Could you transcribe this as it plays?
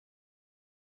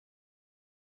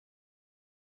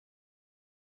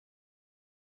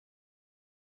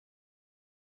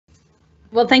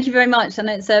Well, thank you very much, and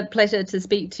it's a pleasure to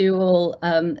speak to you all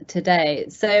today.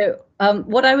 So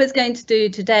what I was going to do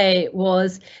today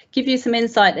was give you some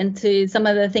insight into some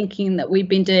of the thinking that we've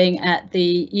been doing at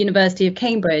the University of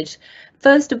Cambridge.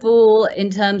 First of all, in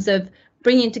terms of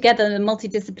bringing together the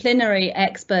multidisciplinary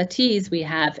expertise we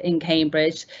have in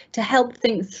Cambridge to help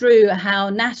think through how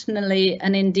nationally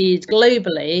and indeed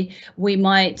globally we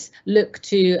might look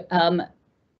to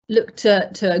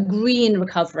a green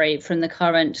recovery from the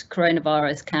current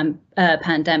coronavirus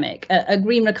pandemic, a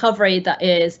green recovery that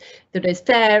is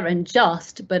fair and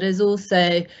just, but is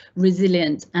also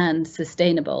resilient and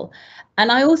sustainable. And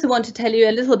I also want to tell you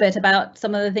a little bit about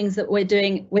some of the things that we're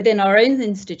doing within our own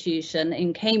institution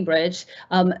in Cambridge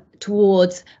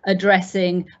towards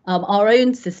addressing our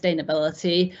own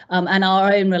sustainability and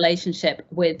our own relationship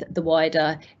with the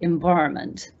wider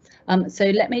environment. So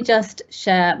let me just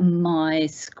share my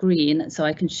screen so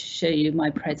I can show you my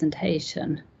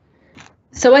presentation.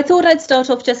 So I thought I'd start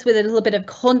off just with a little bit of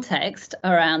context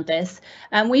around this.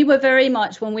 And we were very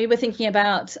much, when we were thinking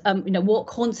about what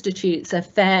constitutes a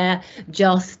fair,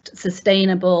 just,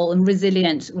 sustainable and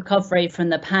resilient recovery from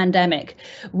the pandemic,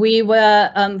 we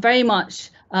were very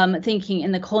much thinking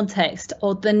in the context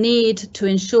of the need to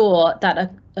ensure that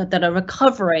a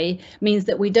recovery means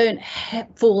that we don't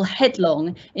fall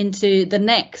headlong into the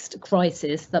next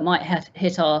crisis that might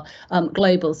hit our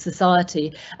global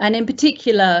society. And in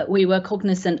particular, we were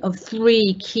cognizant of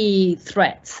three key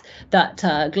threats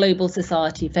that global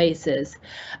society faces.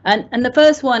 And the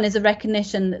first one is a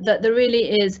recognition that there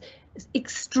really is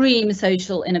extreme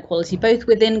social inequality, both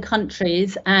within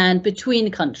countries and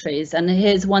between countries. And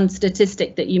here's one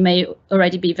statistic that you may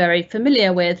already be very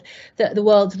familiar with, that the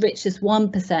world's richest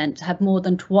 1% have more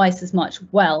than twice as much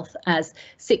wealth as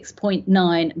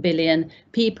 6.9 billion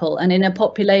people. And in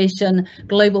a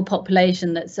global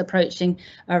population that's approaching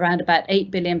around about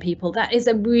 8 billion people, that is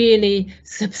a really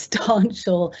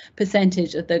substantial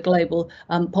percentage of the global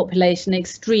population,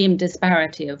 extreme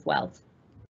disparity of wealth.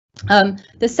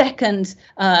 The second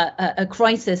a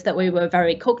crisis that we were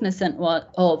very cognizant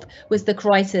of was the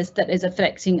crisis that is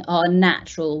affecting our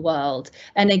natural world.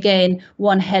 And again,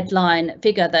 one headline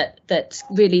figure that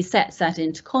really sets that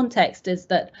into context is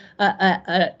that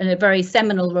a very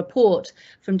seminal report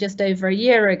from just over a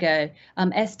year ago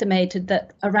estimated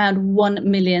that around 1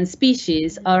 million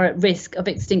species are at risk of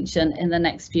extinction in the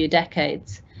next few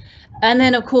decades. And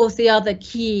then, of course, the other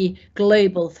key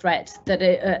global threat that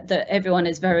everyone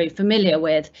is very familiar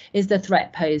with is the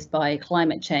threat posed by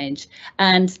climate change.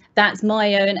 And that's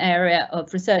my own area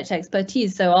of research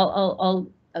expertise. So I'll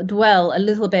dwell a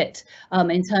little bit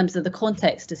in terms of the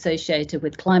context associated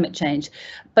with climate change.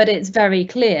 But it's very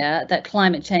clear that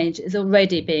climate change is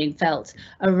already being felt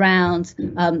around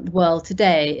the world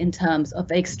today in terms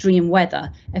of extreme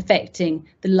weather affecting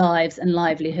the lives and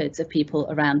livelihoods of people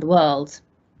around the world.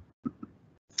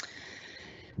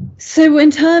 So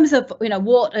in terms of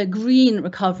what a green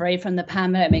recovery from the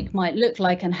pandemic might look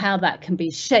like and how that can be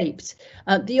shaped,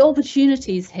 the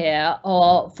opportunities here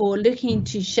are for looking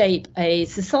to shape a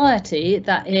society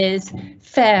that is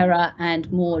fairer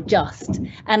and more just,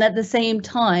 and at the same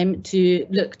time to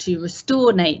look to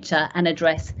restore nature and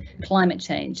address climate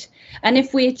change. And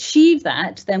if we achieve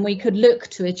that, then we could look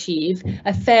to achieve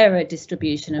a fairer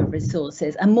distribution of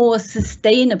resources, a more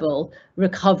sustainable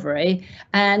recovery.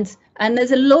 And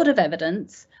there's a lot of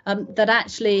evidence that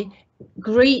actually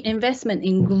great investment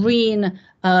in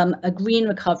a green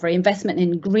recovery, investment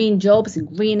in green jobs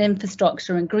and green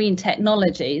infrastructure and green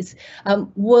technologies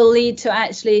will lead to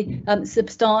actually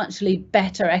substantially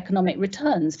better economic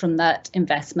returns from that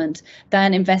investment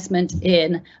than investment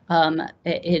in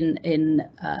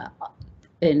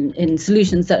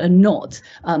solutions that are not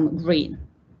green.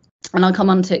 And I'll come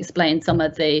on to explain some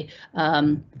of the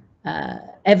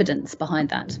evidence behind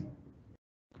that.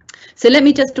 So let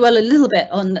me just dwell a little bit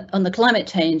on the climate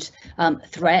change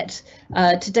threat.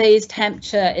 Today's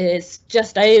temperature is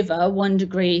just over 1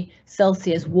 degree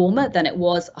Celsius warmer than it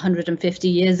was 150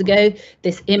 years ago.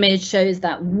 This image shows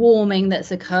that warming that's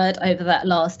occurred over that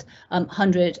last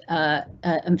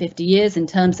 150 years in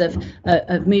terms of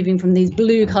moving from these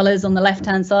blue colours on the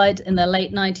left-hand side in the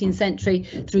late 19th century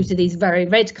through to these very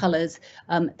red colours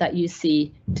that you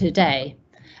see today.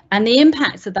 And the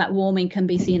impacts of that warming can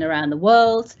be seen around the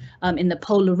world. In the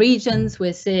polar regions,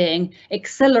 we're seeing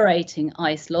accelerating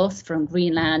ice loss from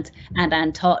Greenland and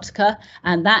Antarctica,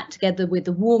 and that, together with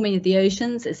the warming of the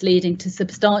oceans, is leading to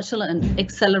substantial and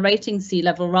accelerating sea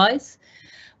level rise.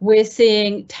 We're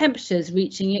seeing temperatures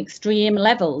reaching extreme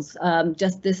levels.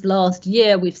 Just this last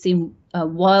year, we've seen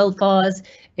wildfires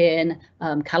in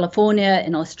California,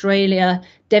 in Australia,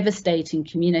 devastating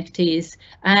communities,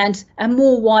 and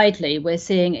more widely, we're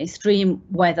seeing extreme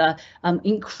weather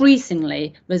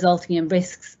increasingly resulting in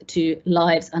risks to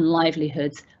lives and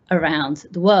livelihoods around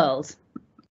the world.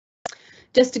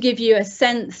 Just to give you a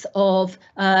sense of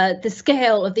the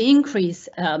scale of the increase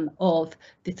of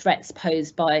the threats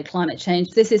posed by climate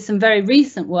change, this is some very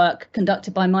recent work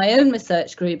conducted by my own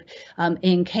research group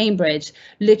in Cambridge,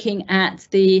 looking at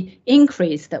the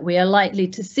increase that we are likely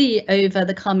to see over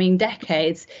the coming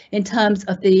decades in terms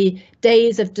of the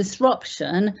days of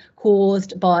disruption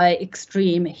caused by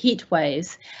extreme heat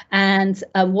waves. And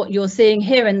what you're seeing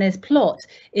here in this plot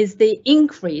is the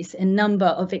increase in number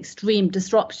of extreme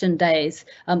disruption days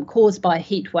caused by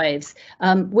heat waves,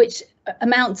 which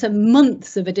amount to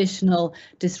months of additional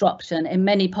disruption in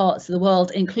many parts of the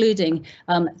world, including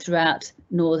throughout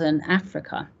Northern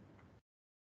Africa.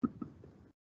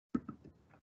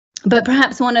 But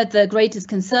perhaps one of the greatest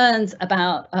concerns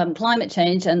about climate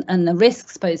change and the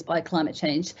risks posed by climate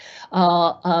change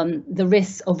are the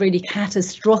risks of really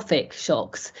catastrophic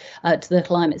shocks to the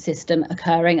climate system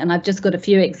occurring. And I've just got a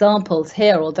few examples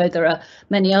here, although there are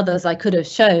many others I could have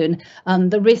shown.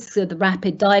 The risks of the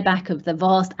rapid dieback of the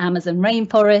vast Amazon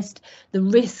rainforest, the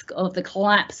risk of the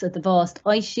collapse of the vast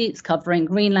ice sheets covering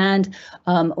Greenland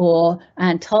or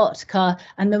Antarctica,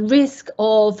 and the risk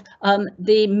of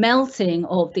the melting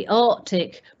of the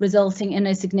Arctic, resulting in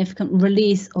a significant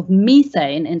release of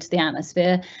methane into the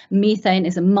atmosphere. Methane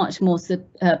is a much more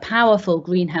powerful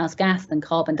greenhouse gas than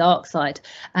carbon dioxide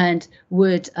and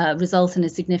would result in a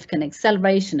significant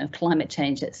acceleration of climate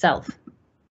change itself.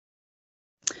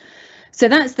 So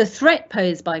that's the threat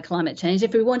posed by climate change.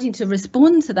 If we're wanting to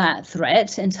respond to that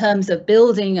threat in terms of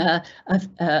building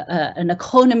an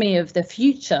economy of the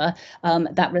future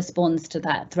that responds to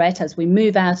that threat as we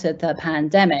move out of the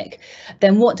pandemic,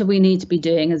 then what do we need to be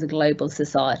doing as a global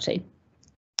society?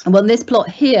 Well, this plot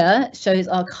here shows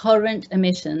our current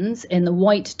emissions in the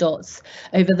white dots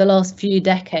over the last few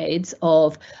decades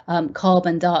of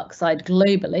carbon dioxide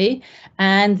globally.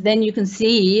 And then you can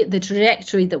see the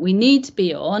trajectory that we need to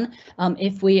be on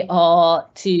if we are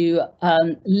to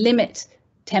limit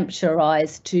temperature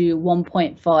rise to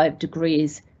 1.5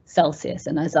 degrees Celsius.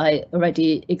 And as I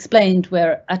already explained,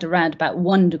 we're at around about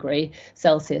 1 degree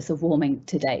Celsius of warming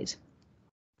to date.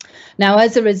 Now,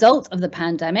 as a result of the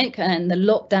pandemic and the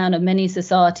lockdown of many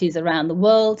societies around the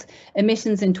world,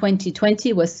 emissions in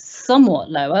 2020 were somewhat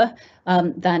lower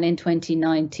than in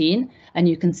 2019, and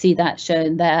you can see that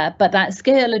shown there. But that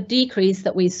scale of decrease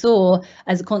that we saw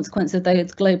as a consequence of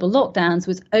those global lockdowns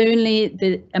was only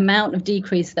the amount of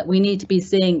decrease that we need to be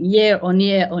seeing year on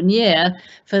year on year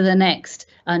for the next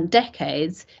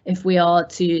decades if we are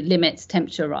to limit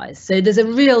temperature rise. So there's a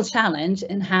real challenge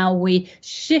in how we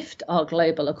shift our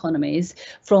global economies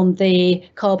from the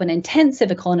carbon intensive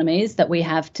economies that we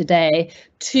have today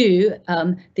to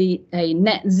a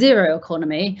net zero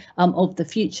economy of the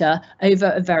future over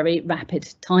a very rapid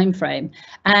time frame.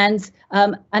 And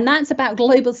that's about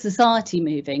global society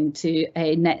moving to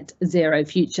a net zero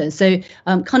future. So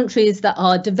countries that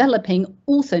are developing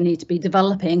also need to be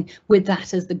developing with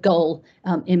that as the goal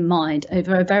in mind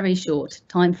over a very short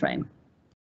time frame.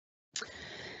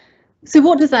 So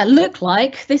what does that look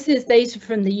like? This is data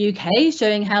from the UK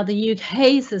showing how the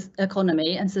UK's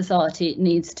economy and society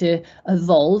needs to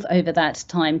evolve over that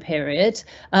time period.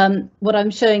 What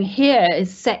I'm showing here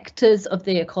is sectors of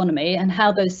the economy and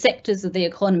how those sectors of the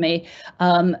economy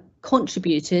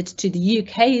contributed to the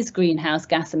UK's greenhouse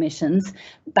gas emissions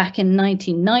back in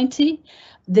 1990.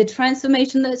 The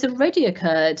transformation that's already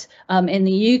occurred in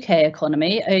the UK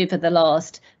economy over the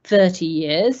last 30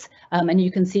 years. And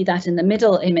you can see that in the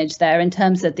middle image there in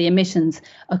terms of the emissions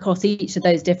across each of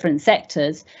those different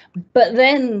sectors. But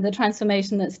then the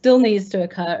transformation that still needs to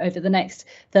occur over the next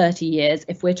 30 years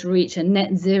if we're to reach a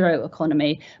net zero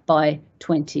economy by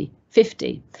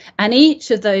 2050. And each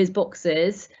of those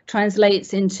boxes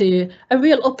translates into a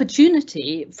real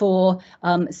opportunity for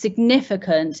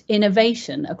significant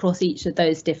innovation across each of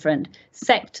those different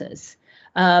sectors.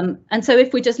 And so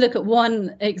if we just look at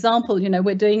one example, you know,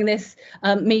 we're doing this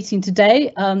meeting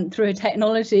today through a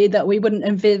technology that we wouldn't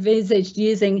envisage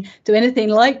using to anything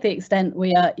like the extent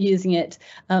we are using it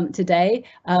today.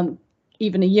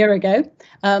 Even a year ago.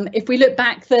 If we look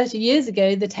back 30 years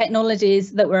ago, the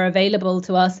technologies that were available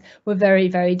to us were very,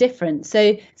 very different.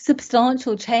 So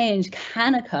substantial change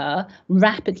can occur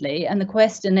rapidly. And the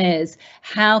question is,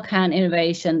 how can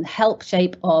innovation help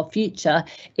shape our future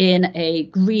in a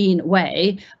green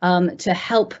way to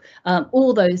help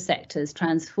all those sectors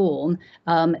transform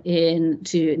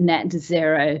into net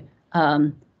zero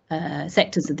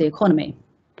sectors of the economy.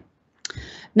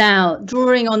 Now,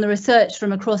 drawing on the research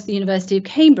from across the University of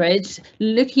Cambridge,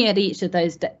 looking at each of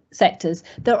those sectors,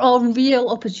 there are real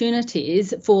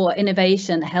opportunities for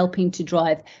innovation helping to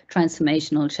drive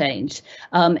transformational change.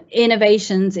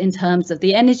 Innovations in terms of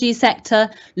the energy sector,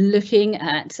 looking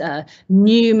at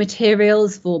new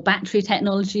materials for battery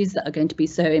technologies that are going to be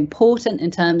so important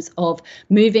in terms of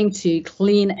moving to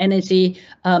clean energy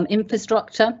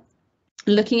infrastructure.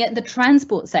 Looking at the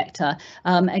transport sector,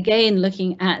 again,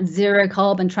 looking at zero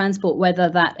carbon transport, whether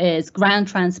that is ground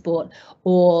transport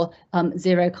or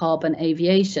zero carbon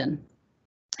aviation.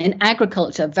 In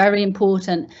agriculture, very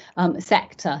important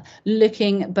sector,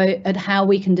 looking both at how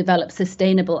we can develop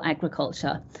sustainable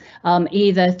agriculture,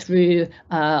 either through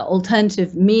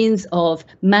alternative means of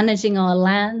managing our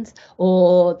land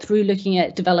or through looking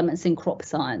at developments in crop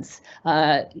science.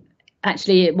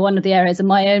 Actually, one of the areas of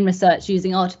my own research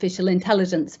using artificial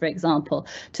intelligence, for example,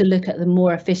 to look at the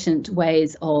more efficient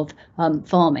ways of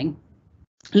farming.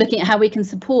 Looking at how we can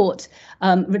support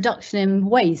reduction in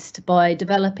waste by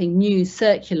developing new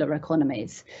circular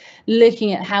economies.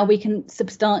 Looking at how we can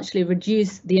substantially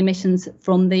reduce the emissions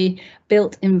from the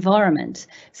built environment.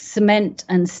 Cement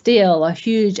and steel are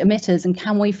huge emitters, and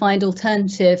can we find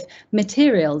alternative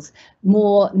materials,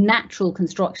 more natural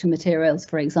construction materials,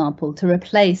 for example, to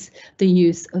replace the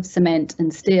use of cement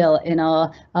and steel in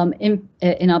our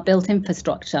built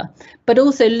infrastructure. But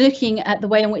also looking at the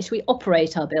way in which we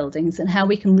operate our buildings and how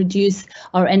we can reduce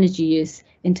our energy use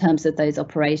in terms of those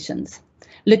operations.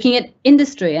 Looking at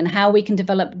industry and how we can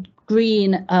develop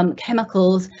green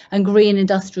chemicals and green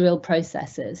industrial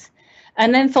processes.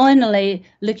 And then finally,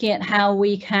 looking at how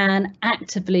we can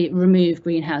actively remove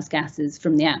greenhouse gases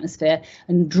from the atmosphere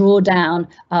and draw down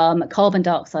carbon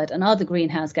dioxide and other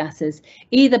greenhouse gases,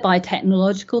 either by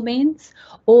technological means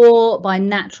or by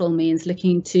natural means,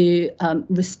 looking to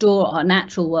restore our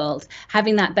natural world,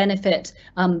 having that benefit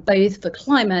both for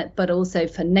climate but also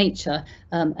for nature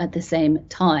at the same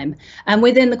time. And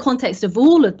within the context of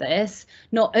all of this,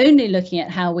 not only looking at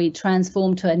how we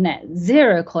transform to a net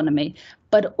zero economy,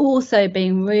 but also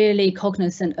being really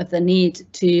cognizant of the need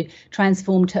to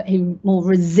transform to a more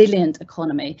resilient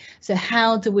economy. So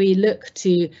how do we look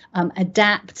to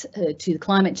adapt to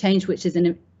climate change, which is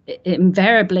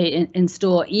invariably in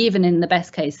store, even in the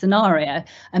best case scenario,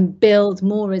 and build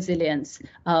more resilience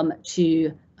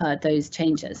to those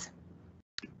changes.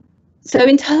 So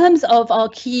in terms of our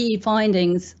key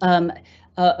findings,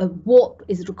 of what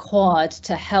is required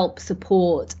to help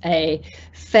support a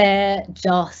fair,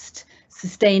 just,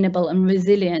 sustainable and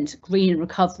resilient green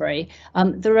recovery,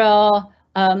 there are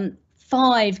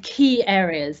 5 key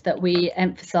areas that we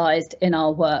emphasised in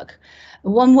our work.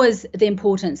 One was the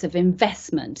importance of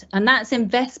investment, and that's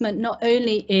investment not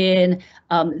only in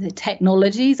the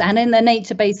technologies and in the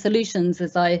nature-based solutions,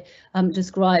 as I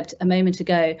described a moment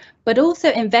ago, but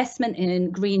also investment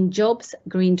in green jobs,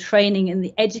 green training, and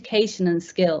the education and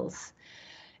skills.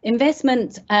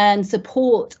 Investment and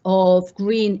support of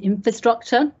green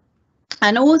infrastructure,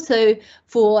 and also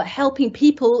for helping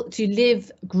people to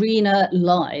live greener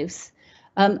lives.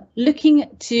 Looking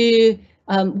to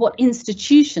what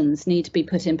institutions need to be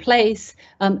put in place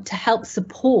to help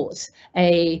support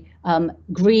a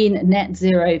green net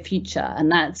zero future.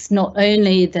 And that's not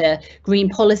only the green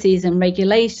policies and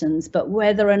regulations, but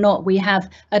whether or not we have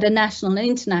at a national and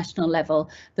international level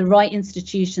the right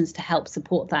institutions to help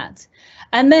support that.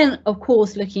 And then, of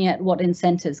course, looking at what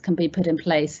incentives can be put in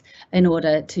place in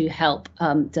order to help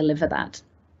deliver that.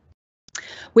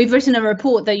 We've written a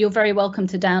report that you're very welcome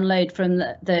to download from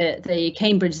the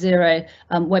Cambridge Zero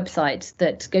website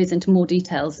that goes into more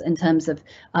details in terms of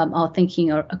our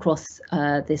thinking across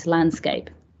this landscape.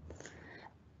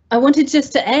 I wanted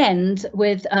just to end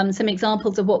with some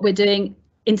examples of what we're doing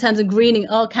in terms of greening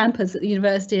our campus at the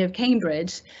University of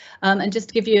Cambridge, and just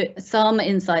to give you some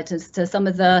insight as to some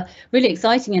of the really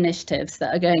exciting initiatives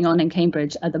that are going on in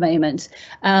Cambridge at the moment.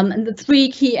 And the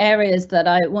 3 key areas that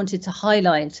I wanted to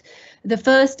highlight. The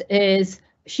first is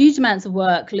huge amounts of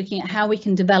work looking at how we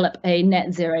can develop a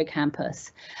net zero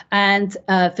campus. And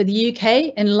for the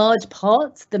UK, in large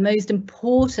part, the most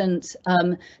important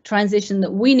transition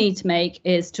that we need to make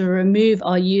is to remove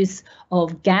our use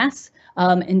of gas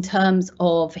in terms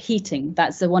of heating.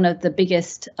 That's one of the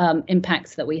biggest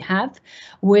impacts that we have.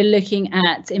 We're looking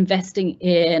at investing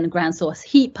in ground source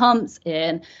heat pumps,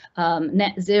 in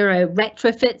net zero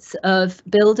retrofits of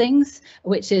buildings,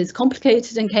 which is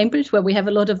complicated in Cambridge, where we have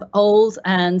a lot of old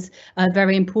and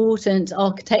very important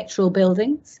architectural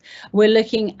buildings. We're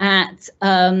looking at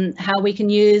how we can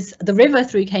use the river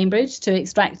through Cambridge to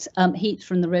extract heat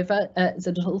from the river as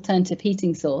an alternative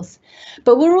heating source.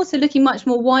 But we're also looking much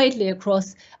more widely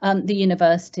across the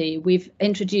university. We've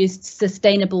introduced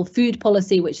sustainable food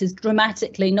policy, which has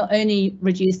dramatically not only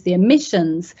reduced the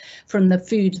emissions from the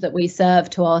food that we serve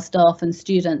to our staff and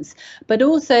students, but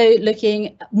also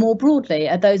looking more broadly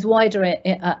at those wider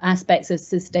aspects of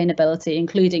sustainability,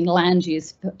 including land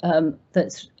use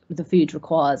that's the food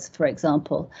requires, for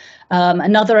example.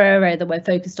 Another area that we're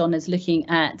focused on is looking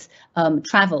at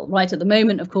travel. Right at the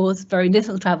moment, of course, very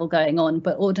little travel going on,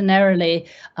 but ordinarily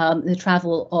the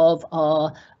travel of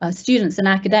our students and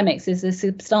academics is a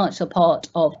substantial part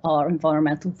of our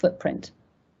environmental footprint.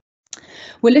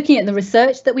 We're looking at the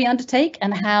research that we undertake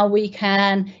and how we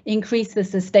can increase the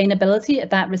sustainability of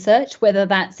that research, whether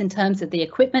that's in terms of the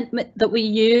equipment that we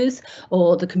use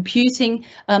or the computing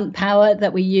power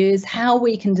that we use, how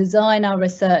we can design our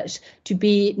research to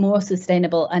be more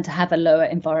sustainable and to have a lower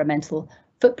environmental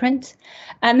footprint.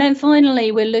 And then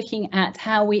finally, we're looking at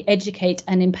how we educate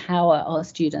and empower our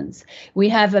students. We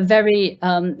have a very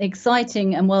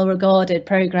exciting and well-regarded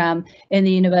programme in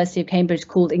the University of Cambridge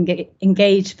called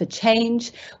Engage for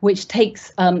Change, which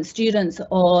takes students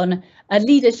on a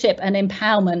leadership and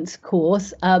empowerment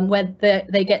course where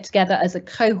they get together as a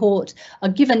cohort, are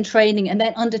given training, and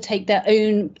then undertake their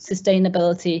own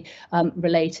sustainability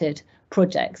related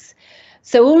projects.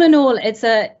 So all in all, it's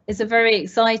a very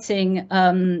exciting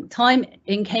time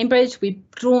in Cambridge. We've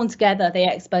drawn together the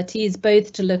expertise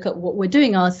both to look at what we're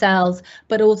doing ourselves,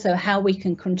 but also how we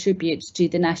can contribute to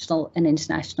the national and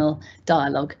international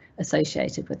dialogue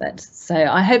associated with it. So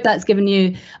I hope that's given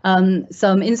you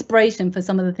some inspiration for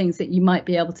some of the things that you might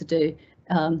be able to do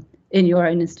in your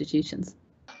own institutions.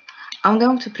 I'm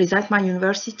going to present my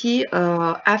university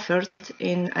effort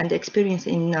and experience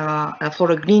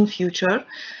for a green future.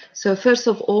 So first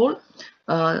of all,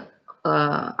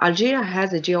 Algeria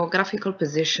has a geographical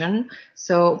position.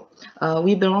 So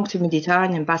we belong to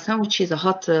Mediterranean basin, which is a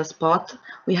hot spot.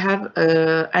 We have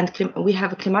a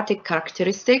climatic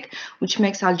characteristic which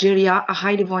makes Algeria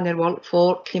highly vulnerable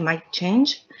for climate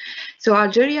change. So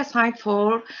Algeria signed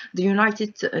for the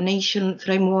United Nations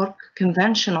Framework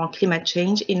Convention on Climate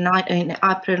Change in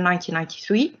April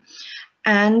 1993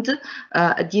 and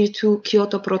adhered to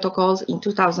Kyoto Protocols in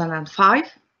 2005,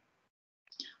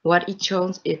 where it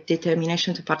shows its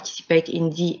determination to participate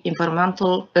in the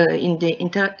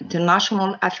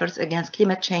international efforts against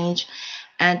climate change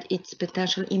and its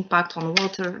potential impact on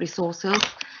water resources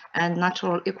and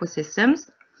natural ecosystems.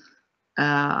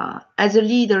 As a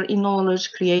leader in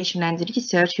knowledge creation and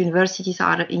research, universities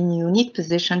are in a unique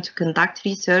position to conduct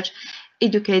research,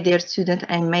 educate their students,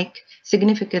 and make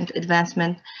significant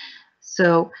advancement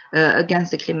against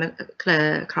the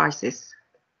climate crisis.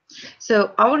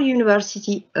 So our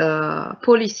university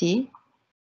policy,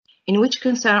 in which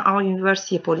concern our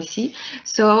university policy,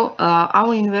 so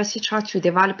our university tries to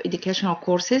develop educational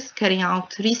courses, carrying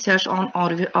out research on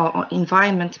our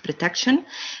environment protection,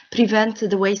 prevent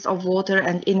the waste of water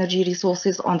and energy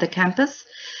resources on the campus,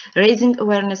 raising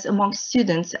awareness among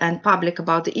students and public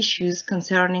about the issues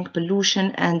concerning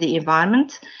pollution and the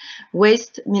environment,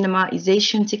 waste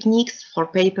minimization techniques for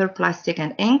paper, plastic,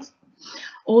 and inks.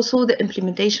 Also, the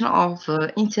implementation of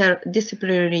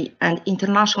interdisciplinary and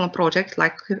international projects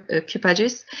like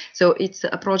CUPAGIS. So it's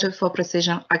a project for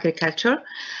precision agriculture.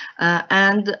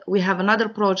 And we have another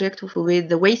project with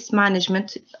the waste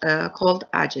management called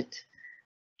AGIT.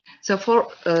 So for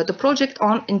the project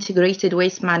on integrated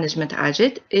waste management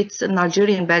AGIT, it's an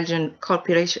Algerian-Belgian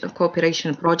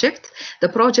cooperation project. The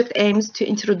project aims to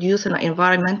introduce an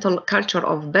environmental culture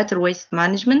of better waste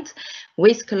management,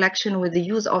 waste collection with the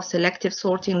use of selective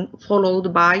sorting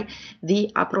followed by the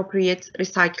appropriate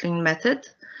recycling method.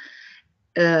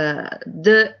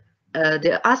 The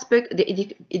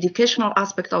educational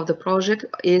aspect of the project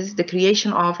is the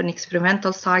creation of an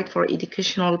experimental site for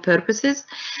educational purposes,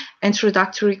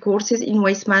 introductory courses in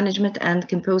waste management and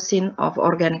composting of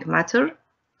organic matter,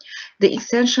 the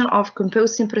extension of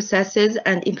composting processes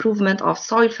and improvement of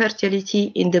soil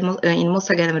fertility in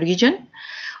Moussa Ghanem region.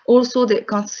 Also, the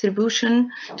contribution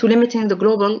to limiting the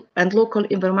global and local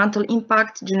environmental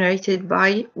impact generated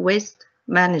by waste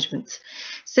management,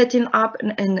 setting up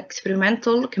an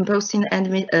experimental composting and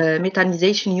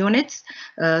methanization units,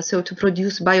 so to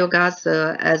produce biogas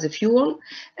as a fuel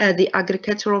at the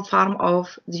agricultural farm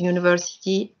of the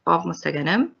University of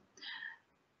Mostaganem.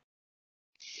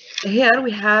 Here we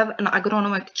have an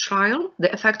agronomic trial,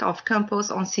 the effect of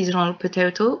compost on seasonal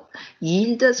potato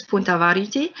yield, spunta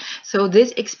variety. So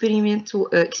this experiment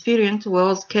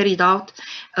was carried out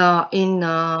in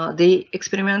the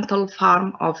experimental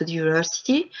farm of the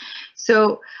university.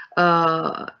 So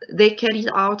they carried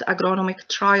out agronomic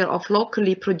trial of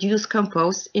locally produced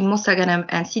compost in Mostaganem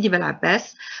and Sidi Bel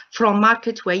Abbas from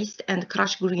market waste and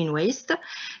crushed green waste.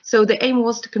 So the aim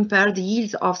was to compare the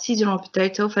yields of seasonal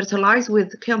potato fertilized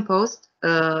with compost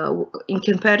in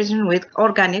comparison with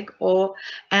organic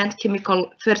and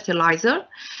chemical fertilizer.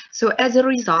 So as a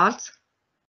result,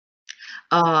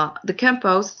 the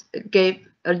compost gave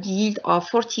a yield of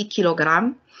 40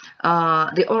 kilogram,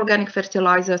 the organic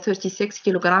fertilizer 36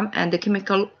 kilogram, and the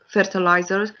chemical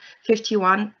fertilizer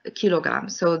 51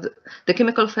 kilograms. So the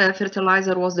chemical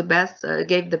fertilizer was the best,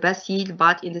 gave the best yield,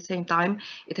 but in the same time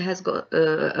it has got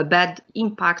a bad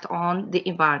impact on the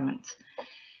environment.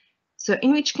 So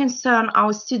in which concern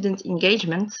our student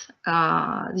engagement,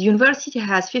 the university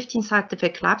has 15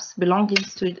 scientific labs belonging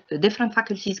to different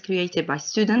faculties created by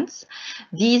students.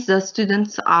 These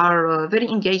students are very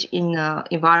engaged in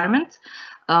environment,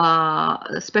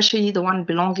 especially the one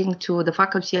belonging to the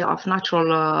Faculty of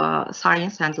Natural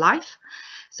Science and Life.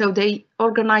 So they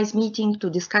organize meetings to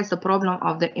discuss the problem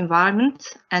of the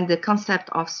environment and the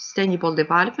concept of sustainable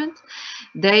development.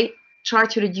 They try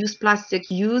to reduce plastic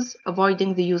use,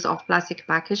 avoiding the use of plastic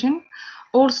packaging.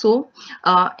 Also,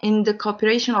 in the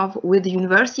cooperation with the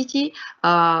university,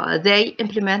 they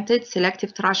implemented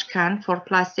selective trash can for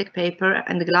plastic, paper,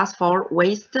 and glass for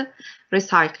waste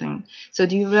recycling. So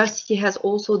the university has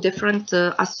also different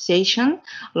associations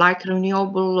like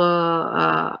Renewable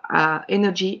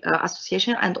Energy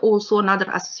Association and also another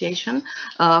association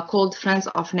called Friends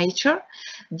of Nature.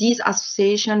 This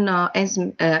association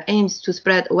aims to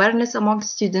spread awareness among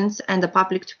students and the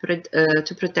public to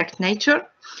protect nature.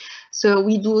 So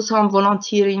we do some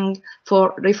volunteering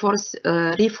for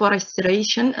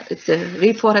reforestation,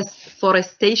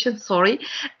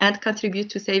 and contribute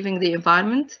to saving the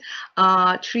environment,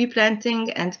 tree planting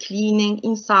and cleaning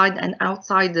inside and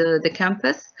outside the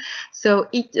campus. So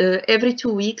every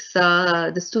 2 weeks,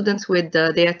 the students with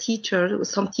their teachers,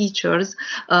 some teachers,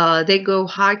 they go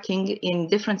hiking in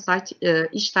different sites,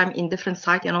 each time in different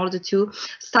sites, in order to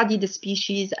study the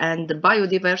species and the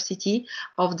biodiversity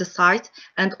of the site,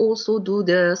 and also do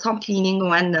some cleaning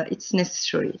when it's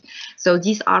necessary. So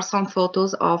these are some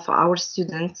photos of our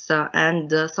students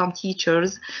and some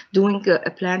teachers doing a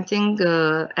planting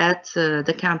at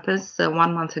the campus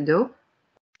 1 month ago.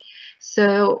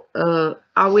 So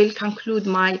I will conclude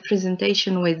my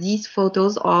presentation with these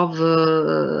photos of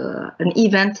an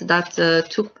event that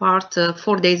took part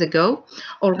 4 days ago,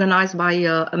 organized by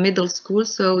a middle school.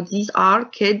 So these are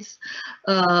kids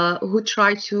who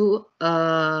try to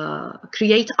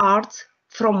create art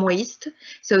from waste.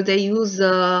 So they use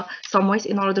some waste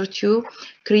in order to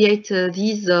create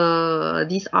these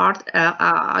art.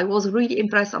 I was really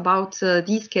impressed about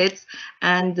these kids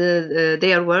and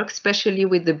their work, especially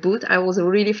with the boot. I was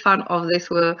really fan of this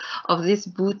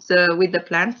boot with the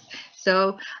plants.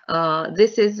 So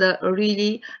this is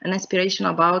really an inspiration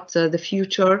about the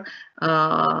future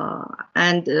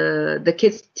and the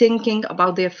kids thinking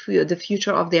about the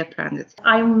future of their planet.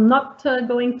 I'm not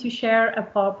going to share a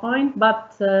PowerPoint,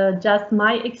 but just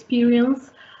my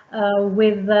experience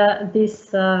with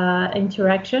this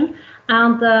interaction.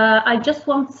 And I just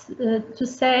want to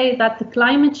say that the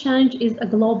climate change is a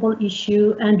global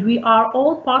issue and we are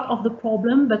all part of the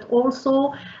problem, but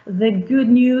also the good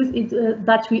news is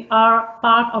that we are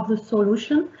part of the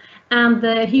solution. And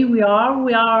here we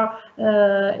are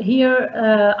here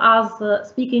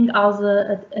speaking as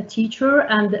a teacher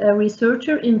and a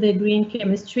researcher in the green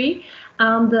chemistry.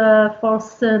 And for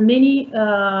so many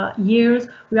years,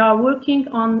 we are working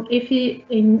on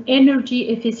in energy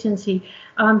efficiency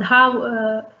and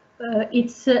how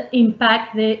it's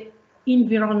impact the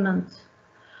environment.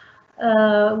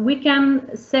 We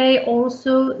can say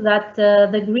also that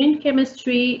the green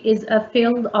chemistry is a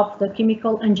field of the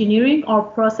chemical engineering or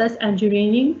process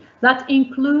engineering that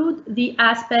include the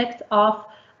aspect of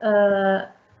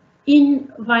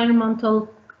environmental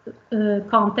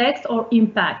context or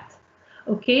impact.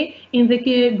 Okay, in the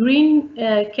green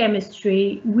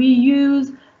chemistry, we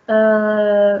use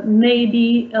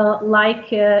maybe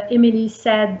like Emily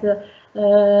said,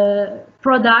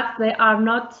 products that are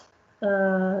not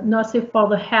nocive for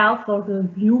the health or the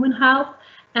human health,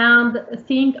 and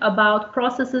think about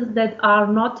processes that are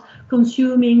not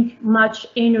consuming much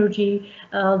energy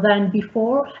than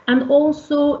before. And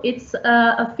also it's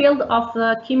a field of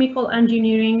chemical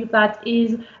engineering that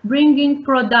is bringing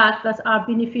products that are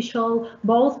beneficial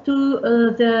both to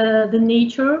the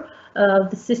nature,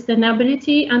 the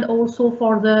sustainability, and also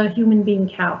for the human being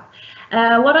health.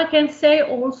 What I can say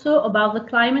also about the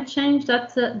climate change,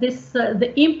 that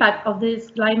the impact of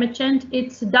this climate change,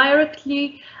 it's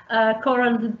directly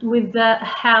correlated with the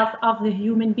health of the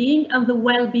human being and the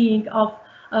well-being of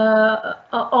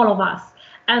all of us.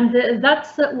 And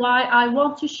that's why I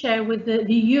want to share with the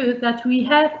youth that we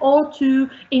have all to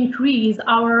increase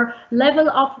our level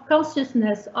of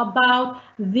consciousness about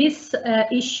this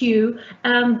issue,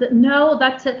 and know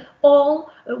that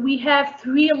we have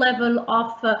three levels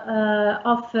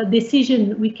of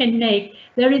decision we can make.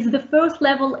 There is the first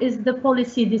level is the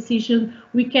policy decision.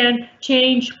 We can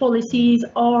change policies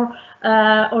or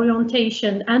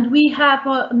orientation, and we have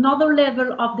another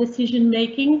level of decision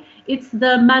making. It's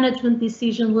the management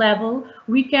decision level.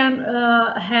 We can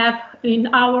have in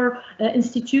our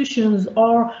institutions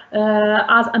or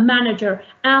as a manager.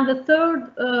 And the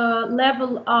third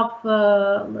level of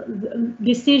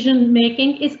decision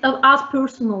making is as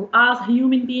personal, as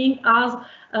human being, as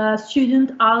a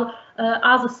student,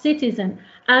 as a citizen.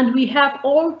 And we have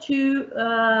all to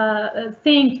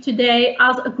think today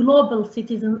as a global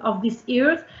citizen of this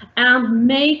earth and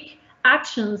make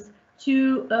actions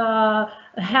to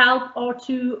help or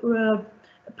to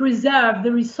preserve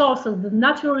the resources, the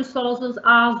natural resources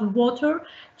as water,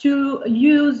 to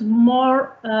use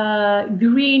more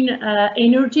green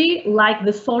energy like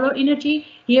the solar energy.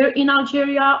 Here in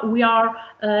Algeria, we are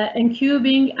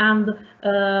incubing and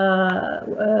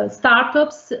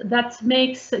startups that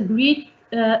makes great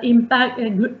impact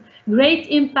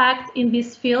in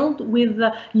this field with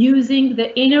using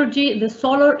the energy, the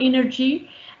solar energy.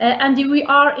 And we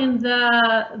are in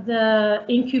the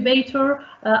incubator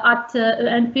at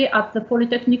NP, at the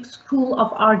Polytechnic School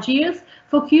of Algiers,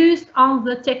 focused on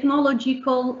the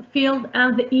technological field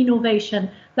and the innovation,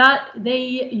 that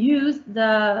they use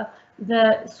the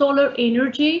solar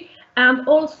energy. And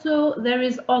also there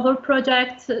is other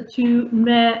projects to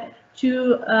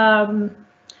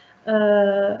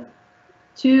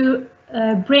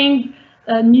bring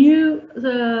new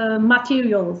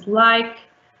materials like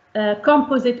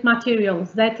composite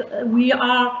materials, that we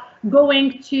are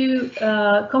going to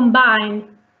combine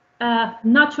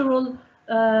natural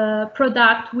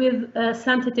product with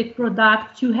synthetic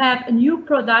product to have new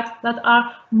products that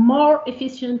are more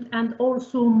efficient and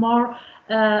also more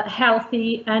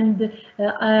healthy and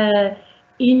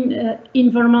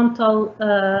environmental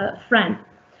friendly.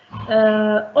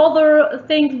 Other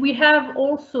things, we have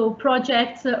also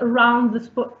projects around the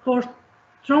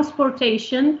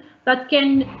transportation that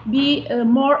can be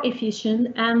more efficient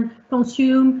and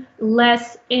consume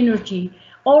less energy.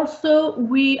 Also,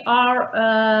 we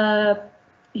are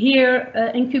here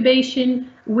incubation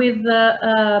with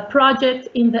a project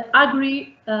in the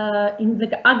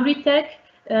agri-tech,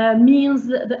 means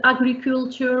the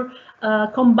agriculture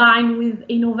combined with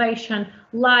innovation,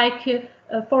 like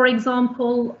for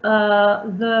example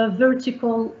the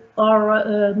vertical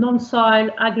or non-soil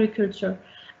agriculture.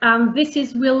 And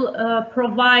this will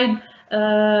provide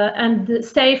and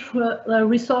save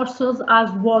resources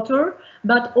as water,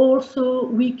 but also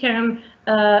we can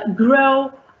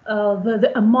grow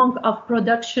the amount of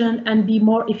production and be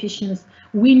more efficient.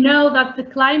 We know that the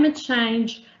climate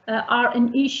change are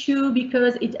an issue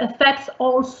because it affects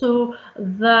also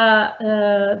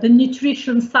the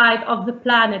nutrition side of the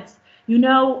planet. You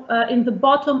know, in the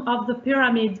bottom of the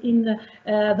pyramid, in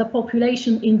the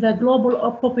population, in the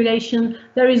global population,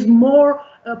 there is more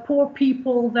poor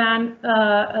people than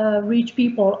rich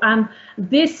people. And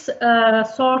this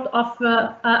sort of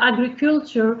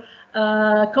agriculture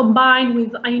combined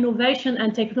with innovation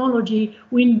and technology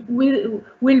will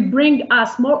bring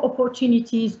us more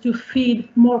opportunities to feed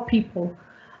more people.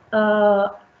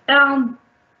 And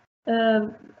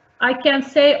I can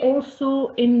say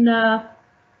also in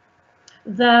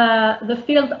the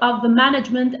field of the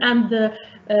management and the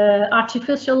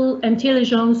artificial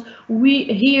intelligence,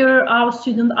 here our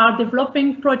students are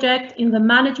developing projects in the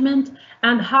management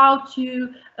and how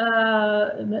to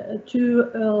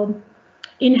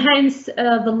enhance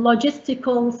the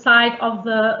logistical side of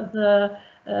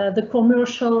the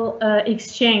commercial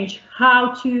exchange,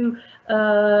 how to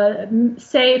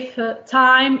save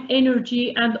time,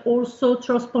 energy, and also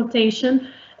transportation.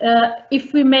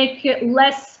 If we make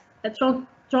less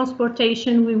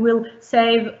transportation, we will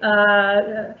save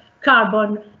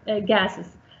carbon gases.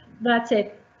 That's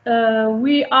it.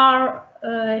 We are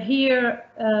here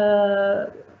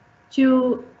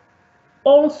to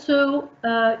also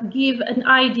give an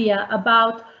idea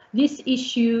about this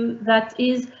issue that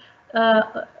is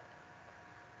a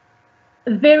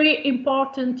very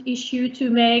important issue to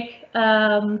make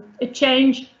a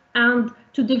change and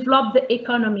to develop the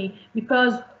economy,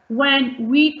 because when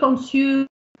we consume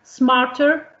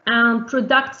smarter and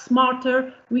product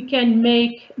smarter, we can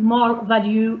make more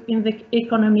value in the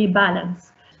economy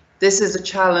balance. This is a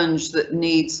challenge that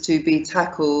needs to be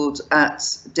tackled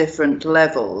at different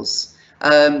levels.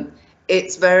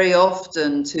 It's very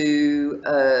often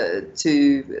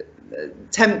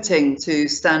tempting to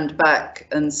stand back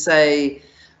and say,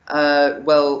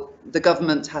 well, the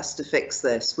government has to fix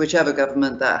this, whichever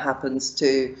government that happens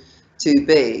to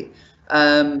be,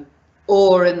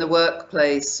 or in the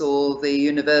workplace or the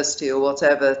university or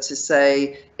whatever, to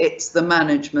say it's the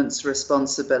management's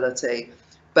responsibility.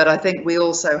 But I think we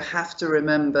also have to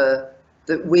remember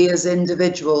that we as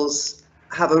individuals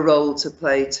have a role to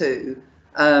play too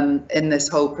in this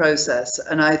whole process.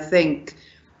 And I think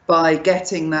by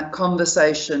getting that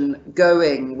conversation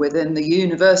going within the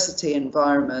university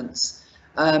environment,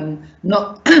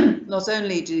 not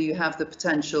only do you have the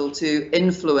potential to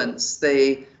influence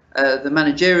the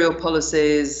managerial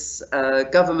policies,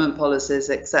 government policies,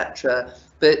 etc.,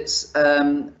 but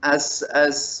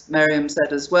as Miriam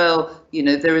said as well, you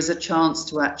know, there is a chance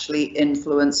to actually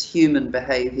influence human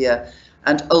behaviour,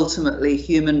 and ultimately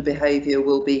human behaviour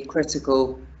will be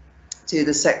critical to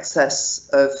the success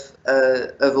of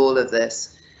all of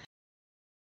this.